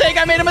made a mistake.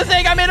 I made a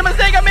mistake. I made a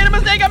mistake. I made a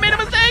mistake. I made a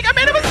mistake. I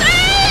made a mistake.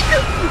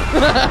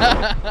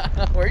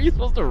 Where are you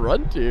supposed to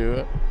run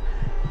to?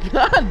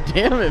 God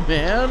damn it,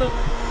 man.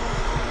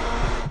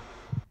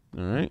 All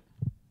right.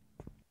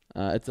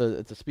 It's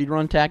a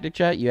speedrun tactic,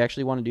 chat. You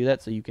actually want to do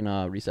that so you can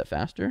reset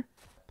faster.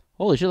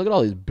 Holy shit, look at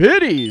all these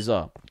biddies.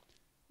 Yo,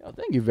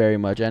 thank you very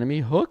much, Enemy.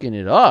 Hooking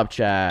it up,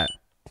 chat.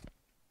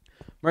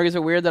 Murkedd, is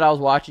it weird that I was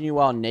watching you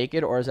while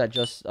naked, or is that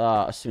just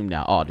assumed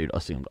now? Oh, dude,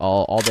 assumed.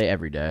 All day,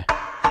 every day.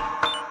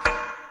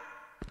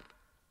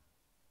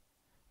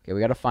 Okay, we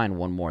gotta find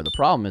one more. The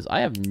problem is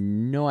I have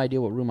no idea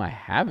what room I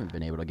haven't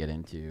been able to get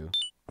into.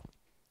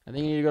 I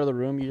think you need to go to the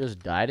room you just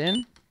died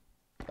in.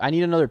 I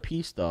need another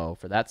piece, though,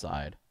 for that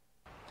side.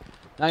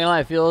 Not gonna lie,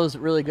 it feels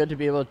really good to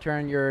be able to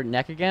turn your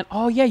neck again.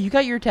 Oh, yeah, you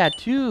got your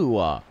tattoo.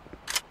 Oh,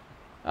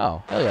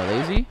 hell yeah,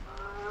 lazy.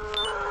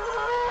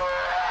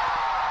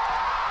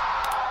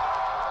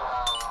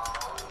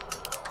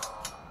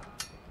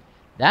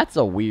 That's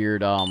a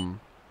weird, You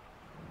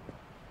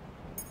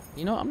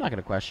know, I'm not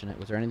gonna question it.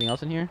 Was there anything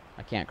else in here?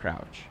 I can't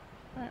crouch.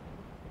 Alright.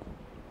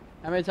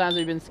 How many times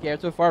have you been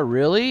scared so far?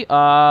 Really?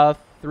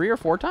 3 or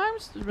 4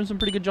 times. There's been some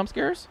pretty good jump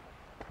scares.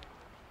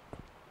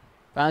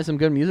 Finally, some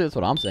good music. That's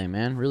what I'm saying,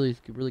 man. Really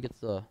gets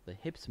the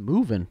hips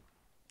moving.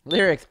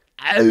 Lyrics.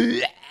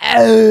 The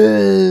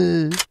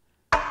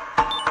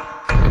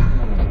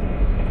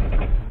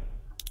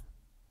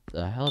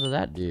hell did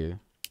that do?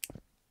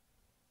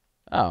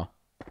 Oh.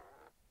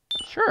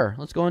 Sure.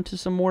 Let's go into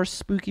some more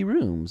spooky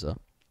rooms.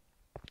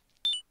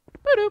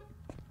 Badoop.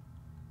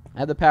 I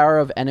have the power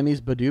of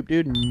enemies, Badoop,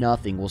 dude.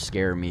 Nothing will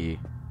scare me.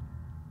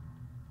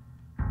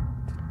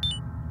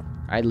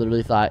 I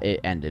literally thought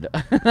it ended.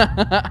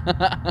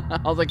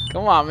 I was like,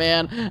 come on,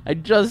 man. I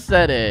just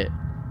said it.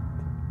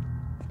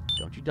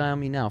 Don't you die on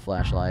me now,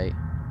 flashlight. Oh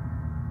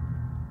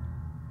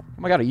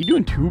my god, are you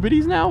doing 2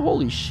 biddies now?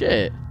 Holy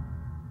shit.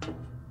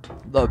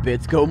 The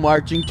bits go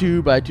marching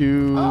 2 by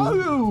 2.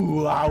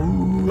 Ow,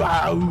 ow,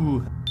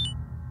 ow.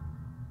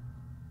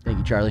 Thank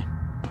you, Charlie.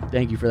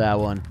 Thank you for that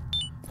one.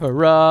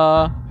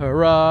 Hurrah,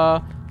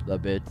 hurrah. The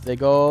bits, they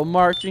go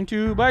marching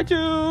 2 by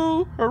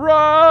 2.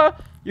 Hurrah.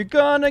 You're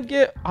gonna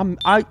get...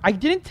 I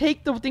didn't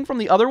take the thing from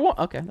the other one.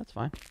 Okay, that's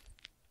fine.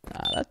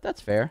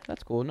 That's fair.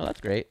 That's cool. No,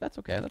 that's great. That's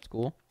okay. That's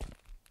cool.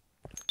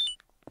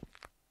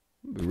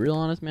 To be real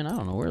honest, man, I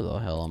don't know where the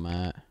hell I'm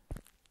at.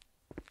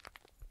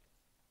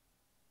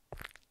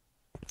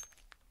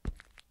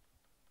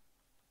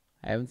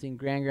 I haven't seen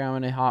Grand Grandma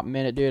in a hot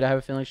minute, dude. I have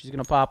a feeling she's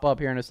gonna pop up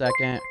here in a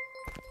second.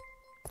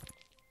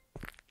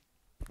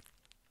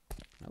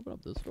 Open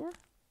up this door.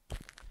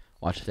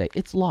 Watch it say,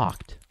 it's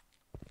locked.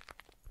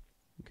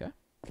 Okay.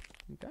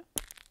 Okay.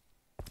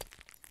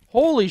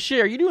 Holy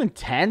shit, are you doing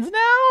 10s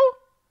now?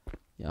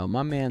 Yo,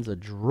 my man's a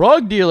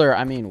drug dealer.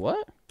 I mean,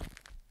 what?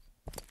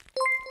 That's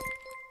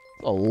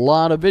a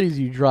lot of biddies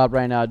you dropped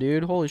right now,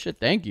 dude. Holy shit,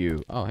 thank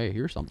you. Oh, hey,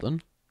 here's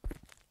something.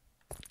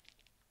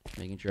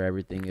 Making sure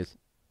everything is...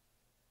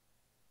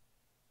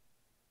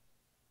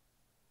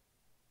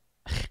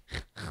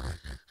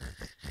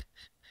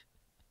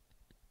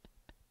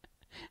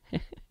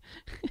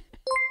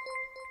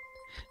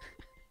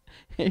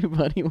 Hey,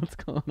 buddy, what's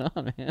going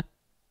on, man?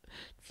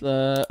 It's,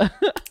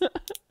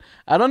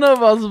 I don't know if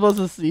I was supposed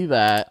to see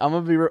that. I'm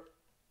gonna be... Are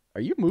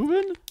you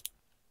moving?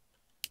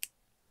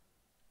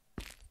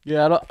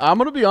 Yeah, I'm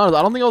gonna be honest.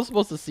 I don't think I was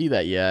supposed to see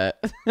that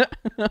yet.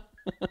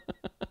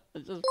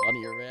 It's just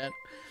funnier, man.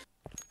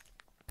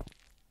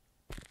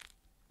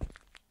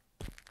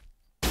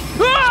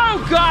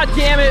 Oh, god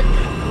damn it!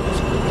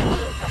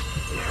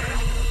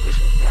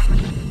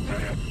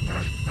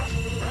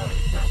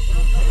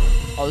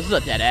 Oh, this is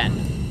a dead end.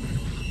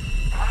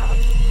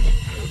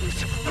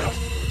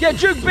 Get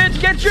juked, bitch!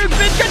 Get juked,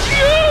 bitch! Get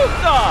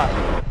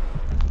juked!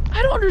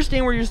 I don't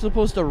understand where you're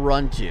supposed to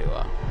run to.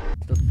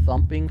 The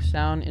thumping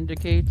sound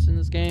indicates in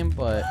this game,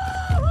 but...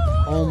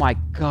 Oh my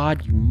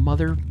god, you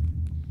mother...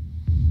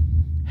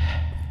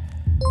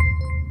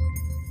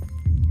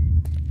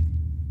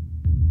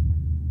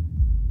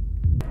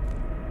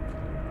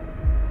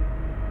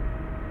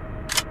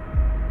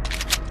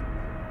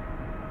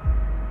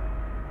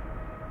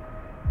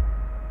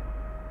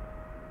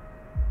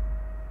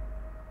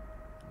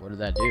 What did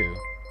that do?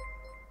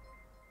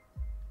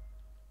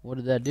 What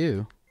did that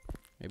do?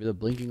 Maybe the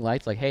blinking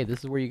light's like, hey, this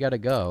is where you gotta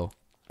go.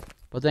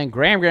 But then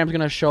Gram's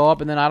gonna show up,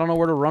 and then I don't know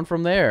where to run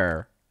from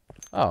there.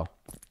 Oh.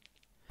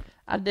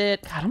 I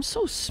did. God, I'm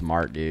so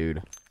smart,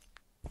 dude.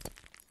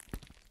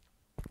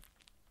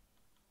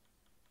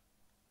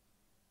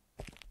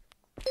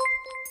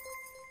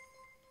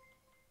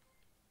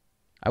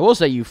 I will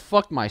say you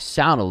fucked my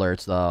sound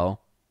alerts, though.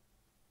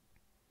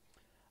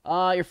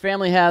 Your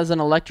family has an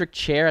electric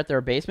chair at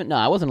their basement?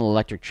 No, it wasn't an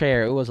electric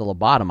chair. It was a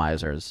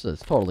lobotomizer. It's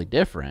totally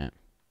different.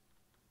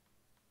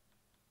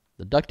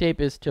 The duct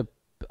tape is to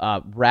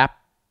wrap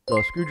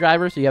the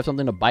screwdriver so you have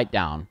something to bite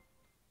down.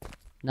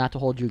 Not to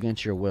hold you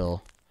against your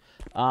will.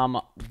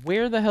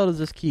 Where the hell does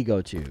this key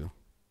go to?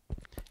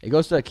 It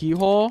goes to a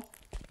keyhole?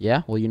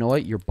 Yeah, well, you know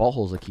what? Your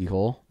butthole's a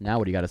keyhole. Now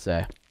what do you gotta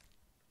say?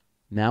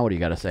 Now what do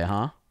you gotta say,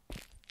 huh?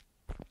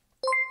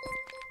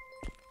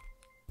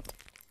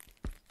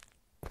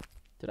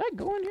 Did I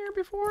go in here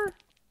before?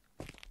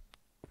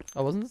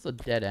 Oh, wasn't this a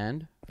dead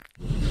end?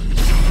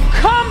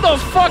 Come the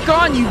fuck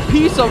on, you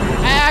piece of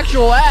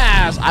actual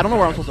ass! I don't know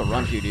where I'm supposed to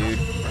run to, dude.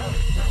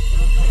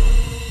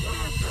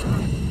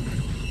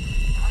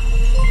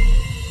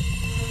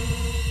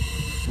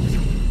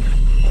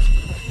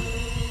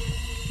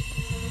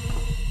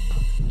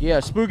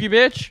 Yeah, spooky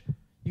bitch.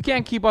 You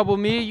can't keep up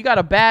with me. You got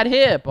a bad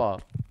hip.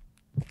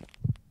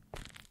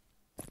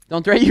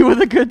 Don't threaten you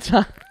with a good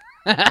time.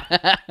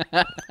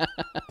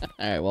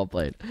 Alright, well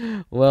played.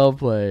 Well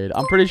played.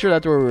 I'm pretty sure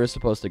that's where we were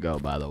supposed to go,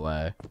 by the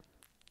way.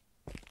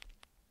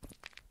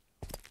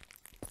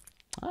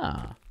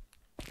 Ah.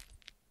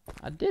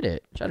 I did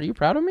it. Chad, are you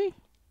proud of me?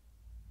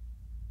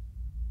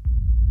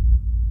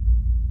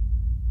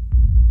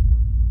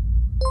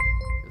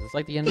 Is this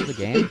like the end of the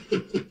game?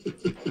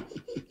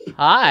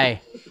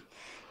 Hi.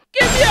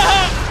 Give me a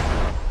hug!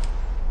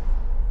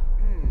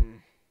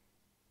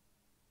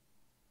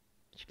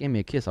 She gave me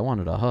a kiss. I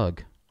wanted a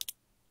hug.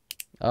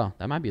 Oh,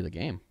 that might be the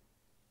game.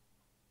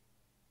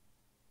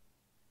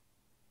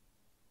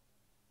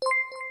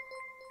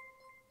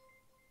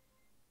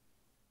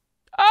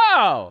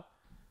 go!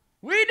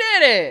 We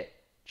did it!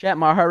 Chat,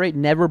 my heart rate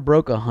never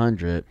broke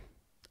 100.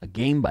 A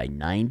game by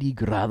 90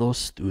 Grado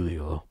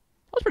Studio.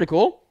 That was pretty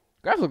cool.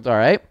 Graphics looked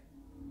alright.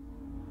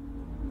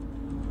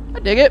 I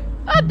dig it.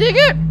 I dig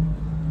it.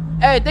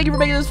 Hey, thank you for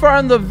making this far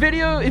in the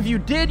video. If you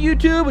did,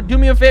 YouTube, do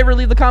me a favor,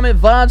 leave the comment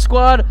VOD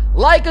Squad.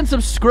 Like and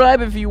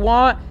subscribe if you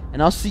want.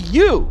 And I'll see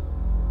you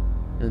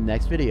in the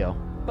next video.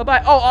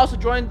 Bye-bye. Oh, also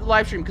join the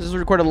live stream because this is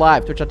recorded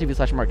live.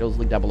 Twitch.tv/Murkedd.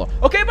 Link down below.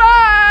 Okay,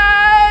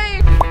 bye!